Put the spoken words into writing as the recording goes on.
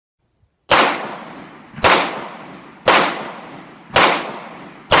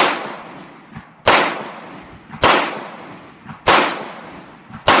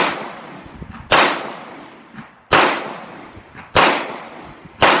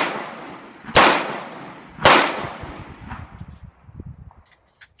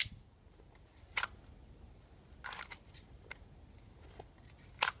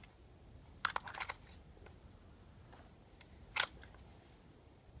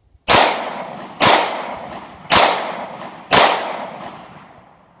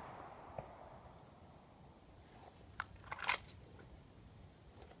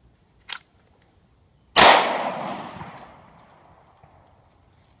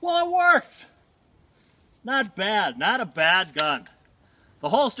Well, it works. Not bad, not a bad gun. The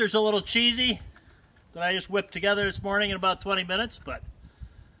holster's a little cheesy that I just whipped together this morning in about 20 minutes, but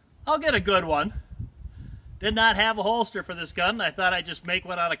I'll get a good one. Did not have a holster for this gun. I thought I'd just make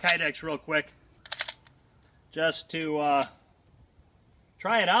one out of Kydex real quick just to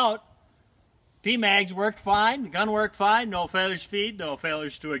try it out. P-mags worked fine, the gun worked fine, no failures to feed, no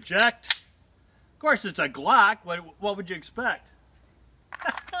failures to eject. Of course, it's a Glock. What would you expect?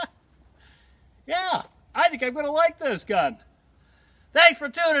 Yeah, I think I'm going to like this gun. Thanks for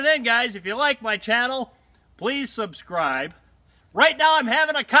tuning in, guys. If you like my channel, please subscribe. Right now, I'm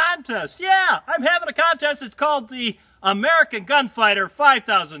having a contest. Yeah, I'm having a contest. It's called the American Gunfighter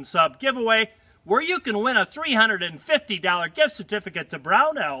 5,000 sub giveaway, where you can win a $350 gift certificate to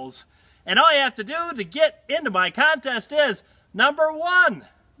Brownells. And all you have to do to get into my contest is, number one,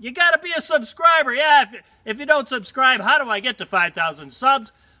 you got to be a subscriber. Yeah, if you don't subscribe, how do I get to 5,000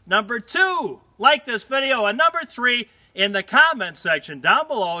 subs? Number two, like this video. And number three, in the comment section down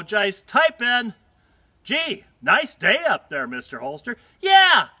below, just type in, gee, nice day up there, Mr. Holster.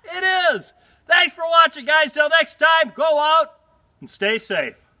 Yeah, it is. Thanks for watching, guys. Till next time, go out and stay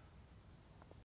safe.